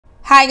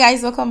Hi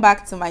guys, welcome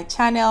back to my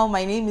channel.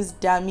 My name is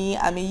Dami.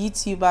 I'm a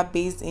YouTuber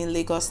based in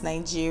Lagos,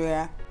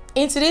 Nigeria.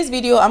 In today's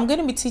video, I'm going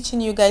to be teaching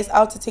you guys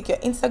how to take your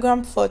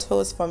Instagram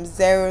photos from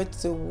 0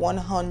 to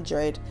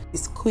 100.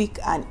 It's quick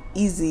and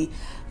easy.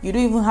 You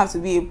don't even have to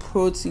be a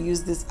pro to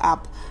use this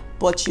app,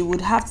 but you would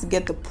have to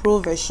get the pro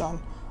version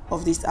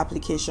of this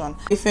application.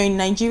 If you're in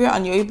Nigeria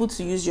and you're able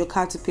to use your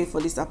card to pay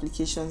for this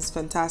application, it's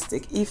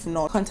fantastic. If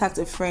not, contact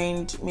a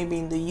friend maybe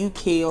in the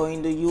UK or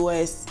in the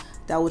US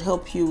that would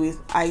help you with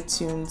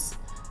iTunes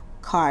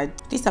card.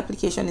 This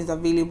application is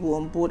available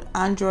on both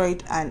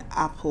Android and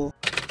Apple.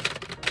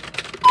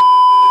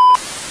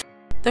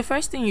 The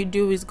first thing you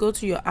do is go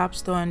to your app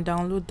store and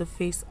download the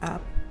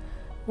Faceapp.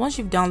 Once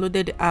you've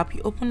downloaded the app,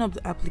 you open up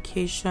the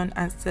application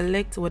and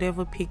select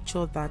whatever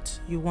picture that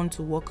you want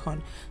to work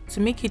on. To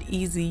make it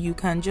easy, you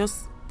can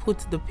just put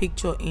the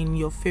picture in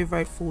your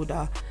favorite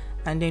folder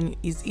and then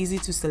it's easy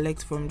to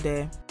select from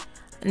there.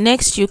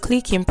 Next, you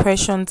click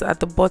impressions at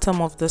the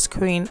bottom of the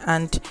screen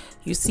and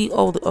you see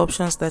all the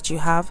options that you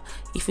have.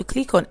 If you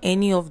click on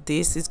any of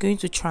this, it's going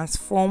to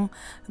transform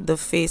the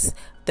face.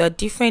 There are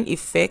different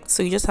effects,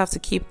 so you just have to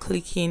keep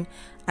clicking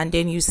and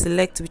then you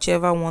select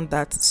whichever one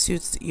that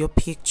suits your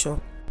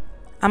picture.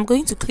 I'm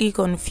going to click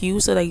on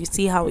few so that you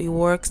see how it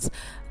works.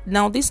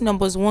 Now this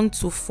numbers 1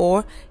 to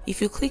 4.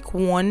 If you click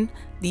 1,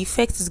 the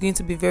effect is going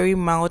to be very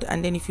mild,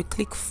 and then if you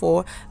click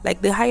 4,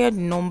 like the higher the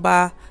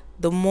number,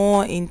 the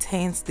more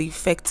intense the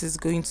effect is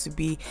going to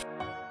be.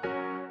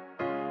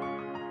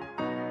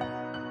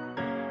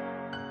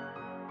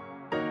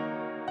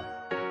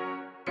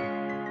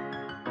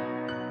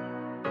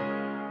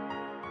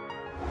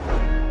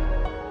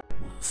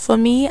 For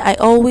me, I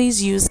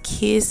always use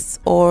kiss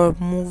or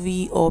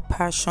movie or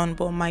passion,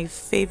 but my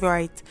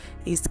favorite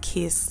is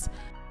kiss.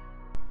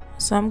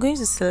 So I'm going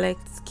to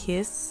select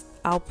kiss.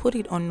 I'll put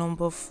it on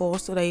number 4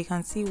 so that you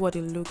can see what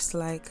it looks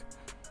like.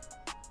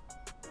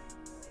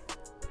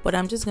 But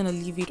I'm just going to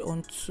leave it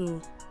on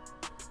 2.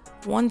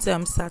 Once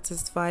I'm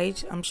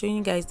satisfied, I'm showing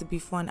you guys the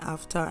before and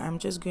after. I'm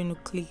just going to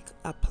click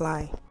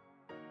apply.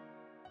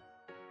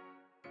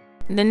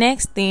 The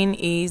next thing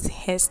is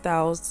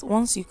hairstyles.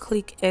 Once you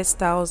click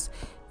hairstyles,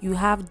 you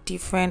have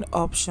different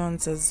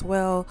options as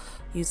well.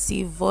 You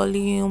see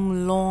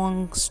volume,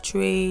 long,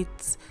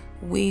 straight,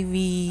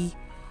 wavy,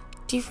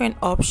 different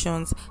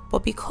options.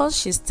 But because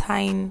she's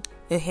tying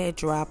a hair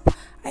wrap,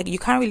 you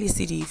can't really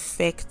see the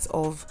effect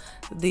of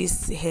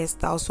this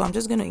hairstyle, so I'm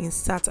just going to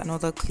insert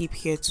another clip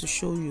here to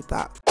show you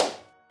that.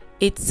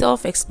 It's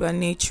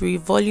self-explanatory.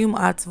 Volume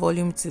adds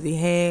volume to the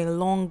hair,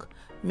 long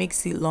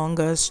makes it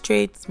longer,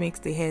 straight makes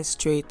the hair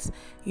straight,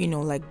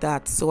 like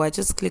that. So I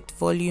just clicked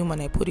volume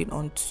and I put it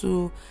on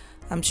 2.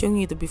 I'm showing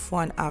you the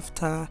before and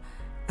after,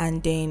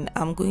 and then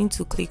I'm going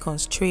to click on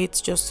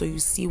straight just so you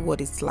see what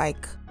it's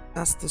like.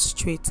 That's the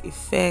straight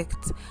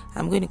effect.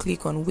 I'm going to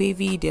click on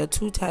wavy. There are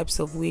 2 types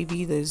of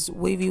wavy. There's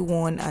wavy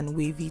 1 and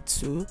wavy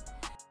 2.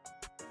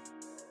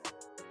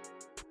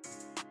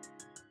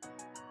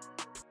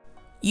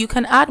 You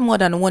can add more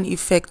than one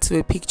effect to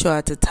a picture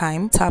at a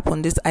time. Tap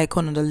on this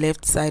icon on the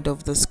left side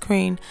of the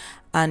screen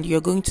and you're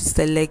going to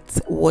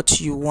select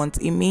what you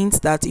want. It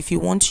means that if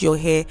you want your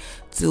hair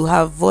to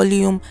have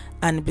volume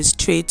and be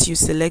straight, you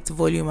select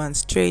volume and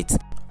straight.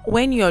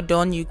 When you're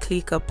done, you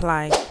click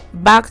apply.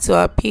 Back to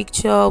our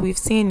picture, we've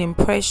seen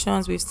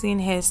impressions, we've seen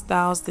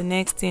hairstyles. The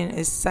next thing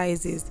is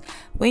sizes.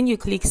 When you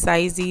click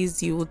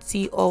sizes, you will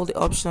see all the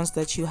options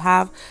that you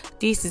have.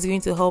 This is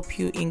going to help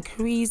you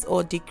increase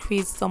or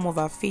decrease some of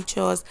our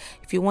features.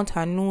 If you want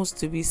her nose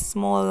to be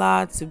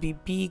smaller, to be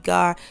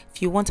bigger,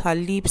 if you want her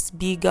lips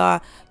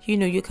bigger,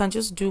 you can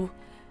just do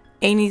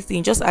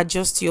anything. Just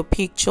adjust your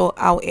picture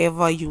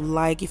however you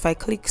like. If I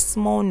click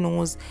small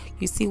nose,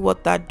 you see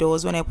what that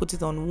does when I put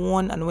it on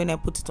 1 and when I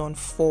put it on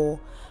 4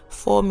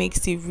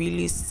 makes it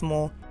really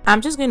small.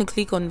 I'm just going to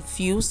click on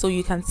few so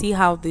you can see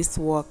how this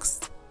works.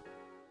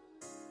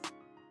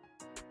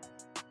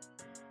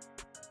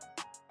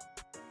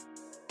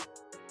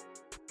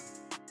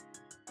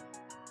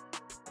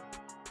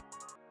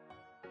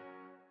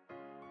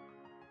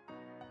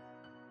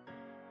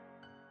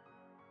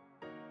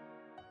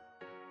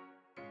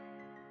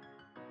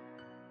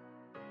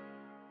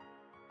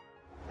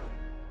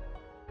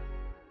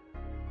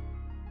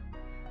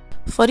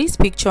 For this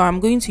picture, I'm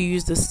going to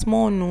use the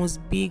small nose,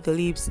 big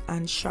lips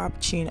and sharp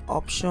chin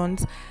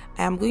options.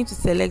 I am going to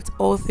select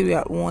all 3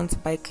 at once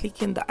by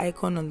clicking the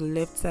icon on the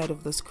left side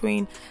of the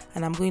screen,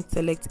 and I'm going to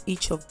select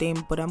each of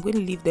them, but I'm going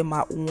to leave them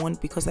at 1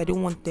 because I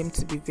don't want them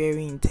to be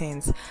very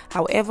intense.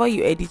 However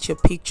you edit your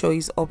picture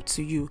is up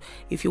to you.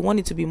 If you want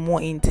it to be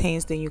more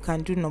intense, then you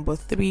can do number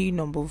 3,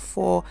 number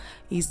 4.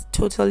 Is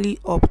totally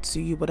up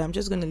to you, but I'm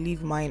just going to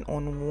leave mine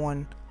on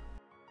 1.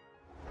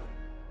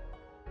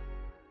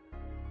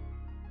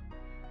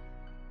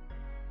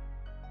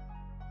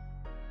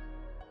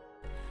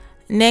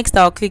 Next,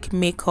 I'll click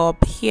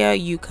makeup. Here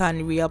you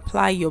can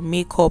reapply your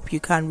makeup.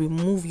 You can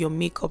remove your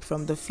makeup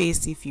from the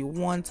face if you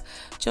want.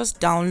 Just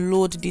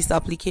download this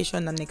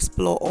application and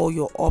explore all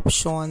your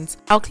options.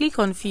 I'll click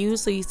on view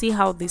so you see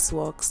how this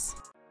works.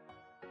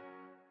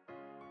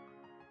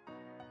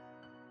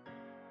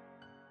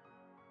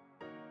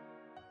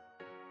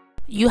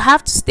 You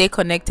have to stay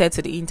connected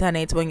to the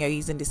internet when you're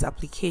using this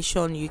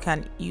application. You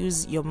can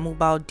use your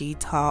mobile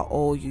data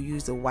or you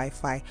use the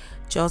Wi-Fi.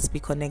 Just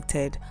be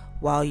connected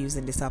while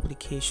using this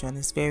application.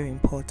 It's very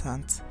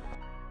important.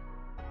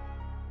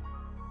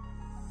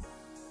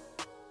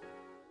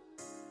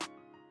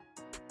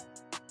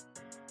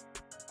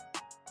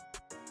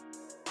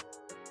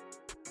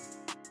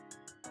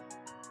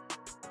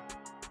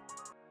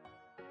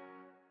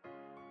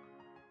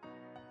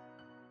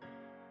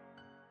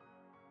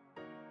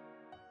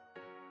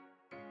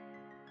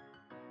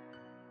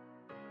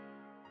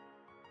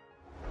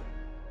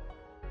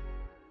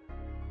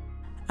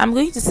 I'm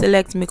going to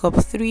select makeup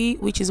 3,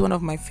 which is one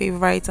of my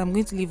favorites. I'm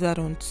going to leave that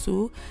on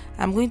 2.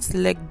 I'm going to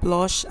select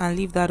blush and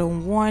leave that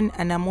on 1,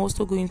 and I'm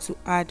also going to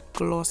add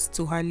gloss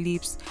to her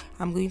lips.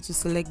 I'm going to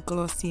select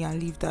glossy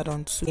and leave that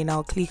on 2, and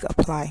I'll click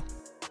apply.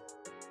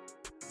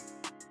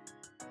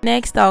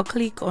 Next, I'll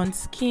click on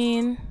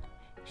skin.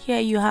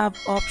 Here you have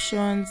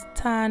options: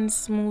 tan,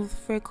 smooth,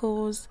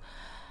 freckles,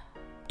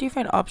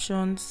 different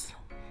options.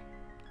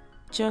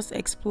 Just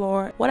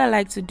explore. What I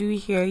like to do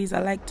here is I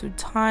like to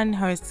tan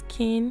her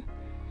skin.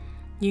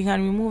 You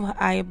can remove her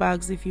eye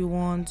bags if you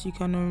want. You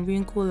can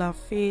unwrinkle her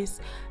face.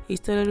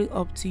 It's totally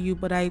up to you,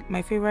 but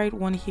my favorite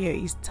one here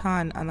is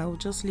tan, and I'll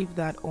just leave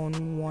that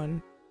on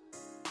 1.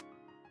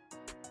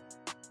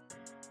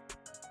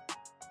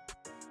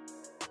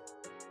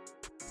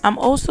 I'm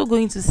also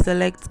going to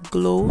select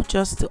glow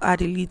just to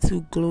add a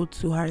little glow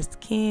to her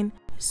skin.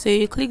 So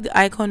you click the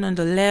icon on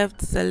the left,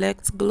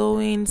 select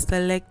glowing,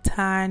 select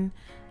tan,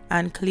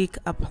 and click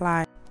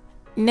apply.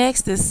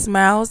 Next is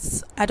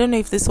smiles. I don't know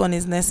if this one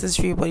is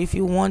necessary, but if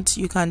you want,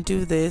 you can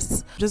do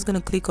this. I'm just going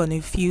to click on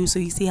a few so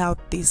you see how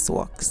this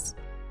works.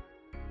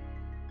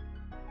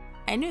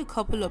 I know a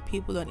couple of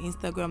people on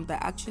Instagram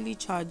that actually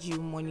charge you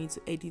money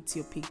to edit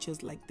your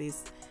pictures like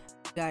this.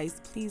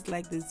 Guys, please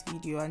like this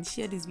video and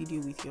share this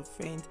video with your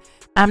friend.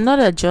 I'm not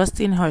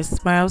adjusting her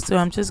smile, so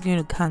I'm just going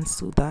to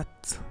cancel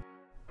that.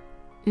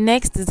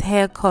 Next is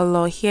hair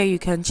color. Here you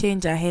can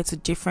change her hair to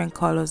different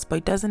colors, but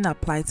it doesn't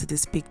apply to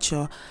this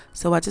picture,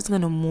 so we're just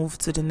going to move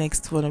to the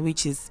next one,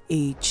 which is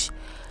age.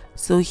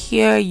 So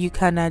here you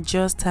can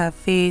adjust her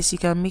face. You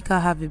can make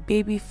her have a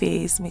baby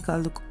face, make her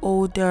look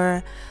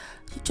older.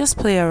 You just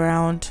play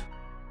around.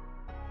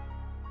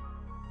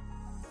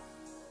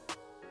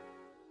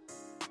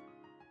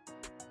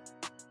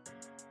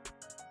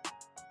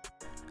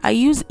 I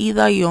use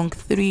either young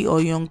 3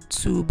 or young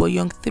 2, but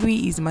young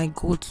 3 is my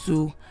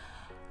go-to,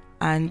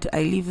 and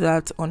I leave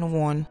that on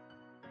 1.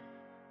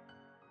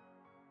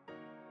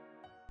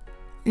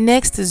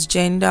 Next is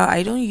gender.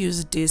 I don't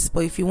use this,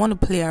 but if you want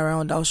to play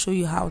around, I'll show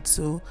you how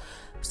to.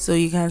 So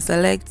you can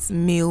select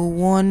male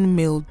 1,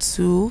 male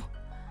 2.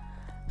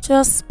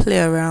 Just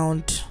play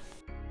around.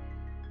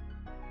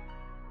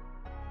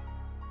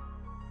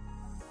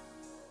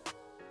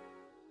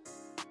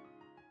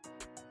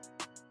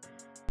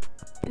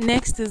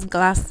 Next is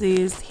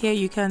glasses. Here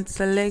you can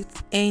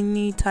select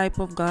any type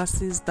of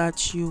glasses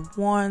that you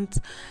want.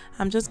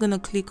 I'm just going to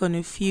click on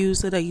a few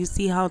so that you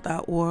see how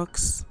that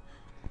works.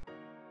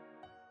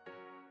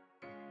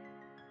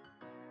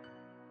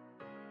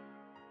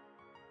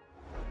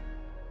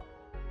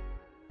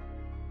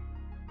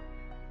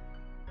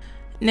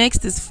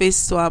 Next is face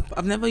swap.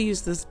 I've never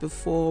used this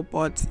before,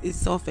 but it's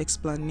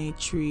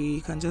self-explanatory.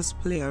 You can just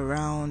play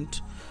around.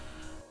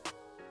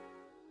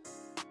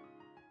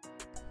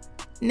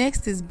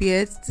 Next is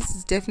beards. This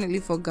is definitely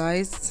for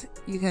guys.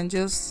 You can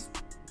just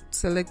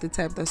select the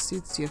type that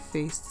suits your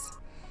face.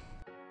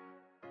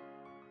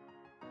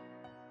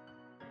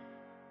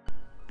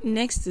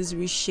 Next is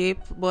reshape,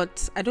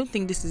 but I don't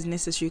think this is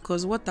necessary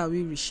because what are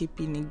we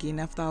reshaping again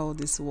after all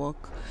this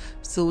work?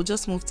 So we'll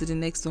just move to the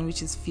next one,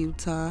 which is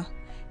filter.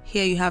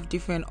 Here you have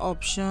different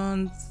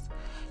options.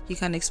 You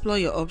can explore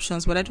your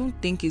options, but I don't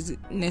think it's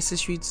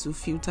necessary to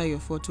filter your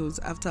photos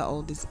after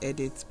all these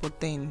edits. But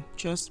then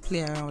just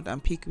play around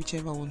and pick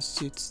whichever one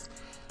suits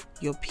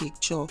your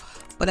picture.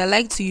 But I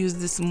like to use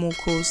this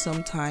xoxo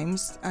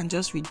sometimes and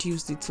just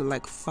reduce it to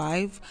like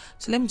 5.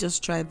 So let me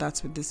just try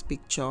that with this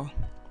picture.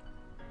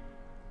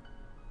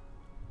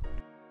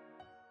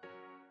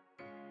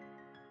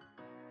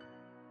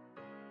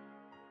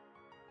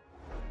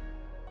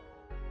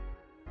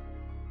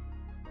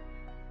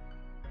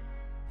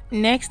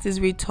 Next is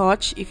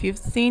retouch. If you've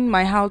seen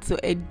my how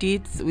to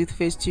edit with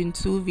Facetune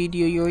 2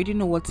 video, you already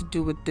know what to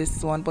do with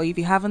this one, but if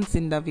you haven't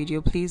seen that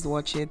video, please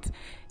watch it.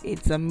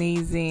 It's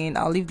amazing.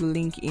 I'll leave the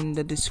link in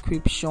the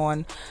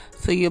description.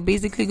 So you're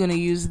basically going to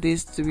use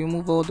this to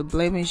remove all the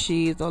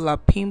blemishes, all her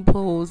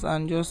pimples,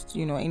 and just,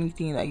 you know,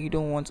 anything that you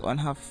don't want on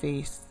her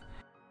face.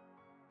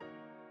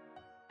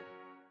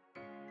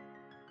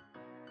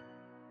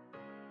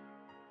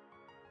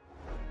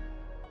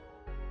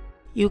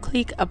 You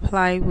click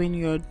apply when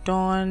you're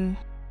done.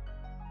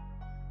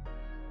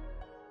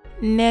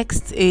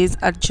 Next is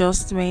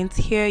adjustment.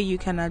 Here you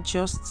can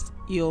adjust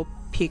your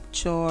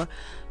picture.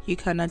 You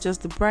can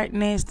adjust the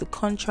brightness, the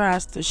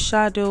contrast, the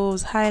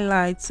shadows,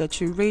 highlights,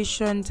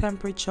 saturation,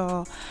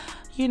 temperature.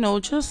 You know,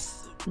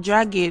 just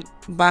drag it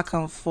back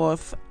and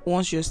forth.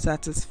 Once you're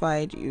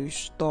satisfied, you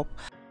stop.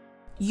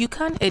 You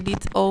can't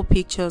edit all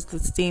pictures the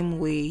same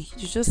way.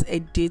 You just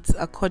edit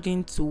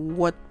according to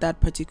what that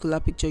particular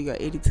picture you're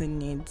editing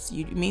needs.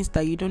 It means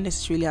that you don't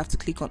necessarily have to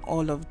click on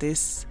all of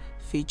these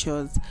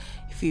features.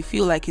 If you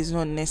feel like it's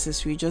not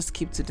necessary, just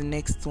skip to the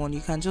next one.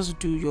 You can just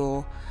do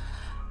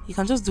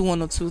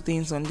one or two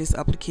things on this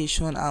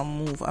application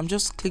and move. I'm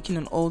just clicking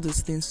on all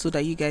these things so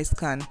that you guys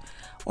can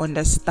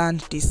understand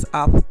this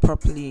app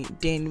properly.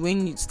 Then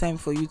when it's time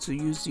for you to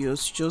use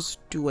yours, just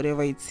do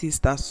whatever it is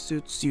that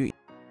suits you.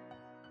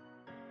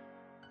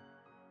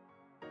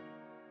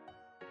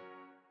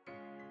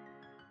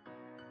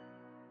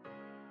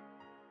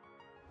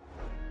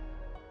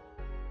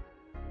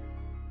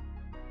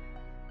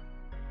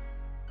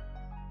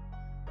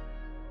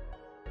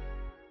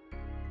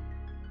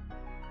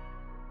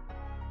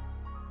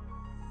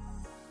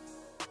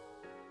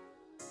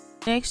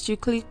 Next, you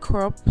click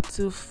crop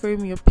to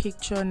frame your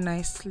picture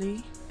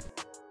nicely.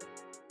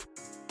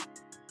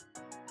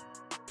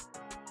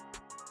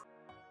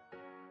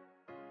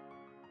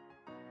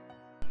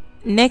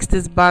 Next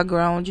is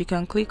background. You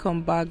can click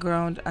on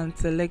background and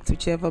select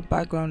whichever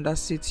background that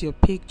suits your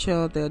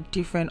picture. There are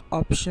different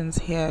options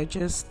here.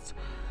 Just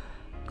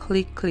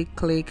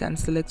click and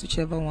select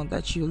whichever one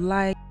that you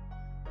like.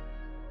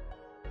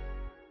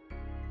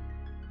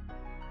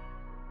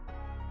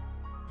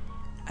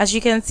 As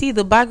you can see,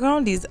 the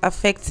background is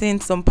affecting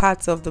some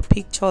parts of the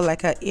picture,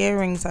 like her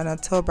earrings and her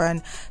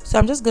turban. So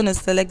I'm just going to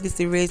select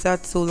this eraser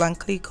tool and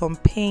click on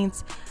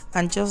paint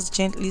and just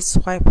gently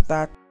swipe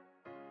that.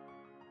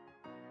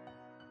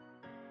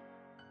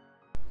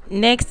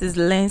 Next is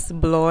lens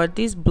blur.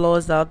 This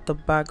blurs out the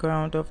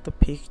background of the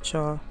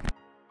picture.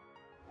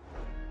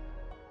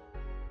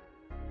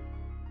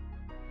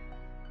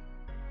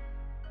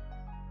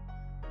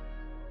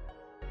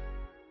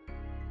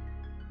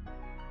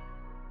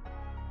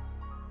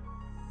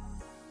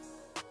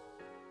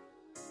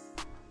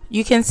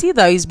 You can see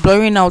that it's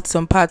blurring out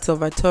some parts of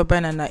her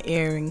turban and her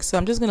earrings. So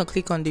I'm just going to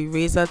click on the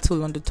eraser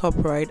tool on the top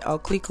right. I'll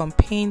click on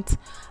paint.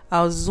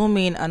 I'll zoom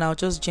in and I'll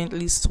just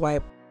gently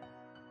swipe.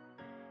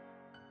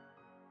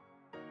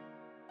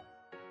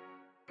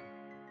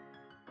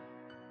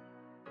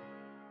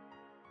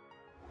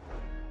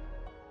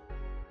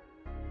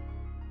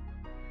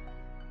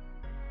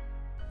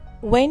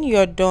 When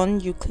you're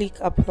done, you click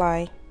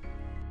apply.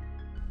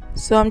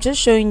 So I'm just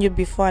showing you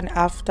before and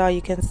after.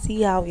 You can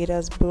see how it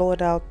has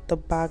blurred out the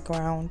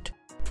background.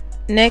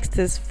 Next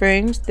is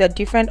frames. There are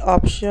different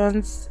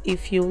options.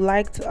 If you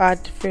like to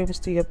add frames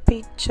to your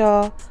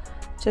picture,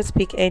 just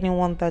pick any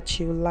one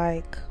that you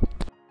like.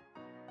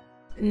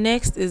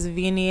 Next is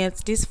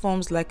vignettes. This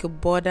forms like a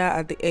border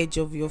at the edge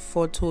of your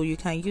photo. You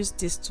can use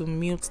this to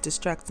mute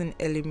distracting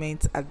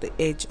elements at the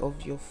edge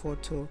of your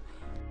photo.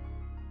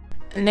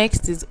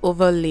 Next is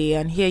overlay,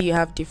 and here you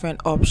have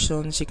different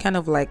options. You kind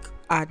of like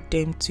add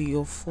them to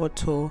your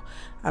photo.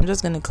 I'm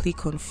just going to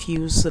click on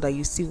fuse so that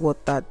you see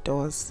what that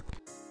does.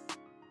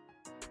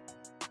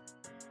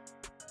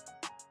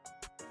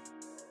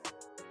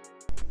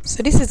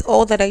 So this is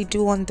all that I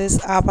do on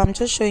this app. I'm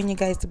just showing you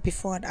guys the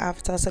before and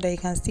after so that you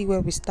can see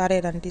where we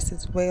started and this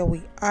is where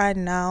we are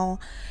now.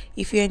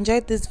 If you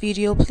enjoyed this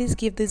video, please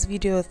give this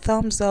video a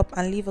thumbs up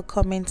and leave a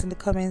comment in the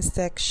comment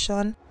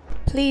section.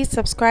 Please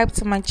subscribe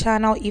to my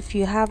channel if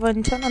you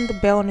haven't. Turn on the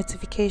bell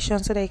notification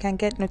so that you can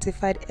get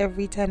notified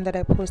every time that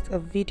I post a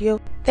video.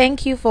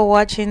 Thank you for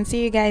watching.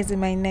 See you guys in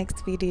my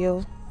next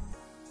video.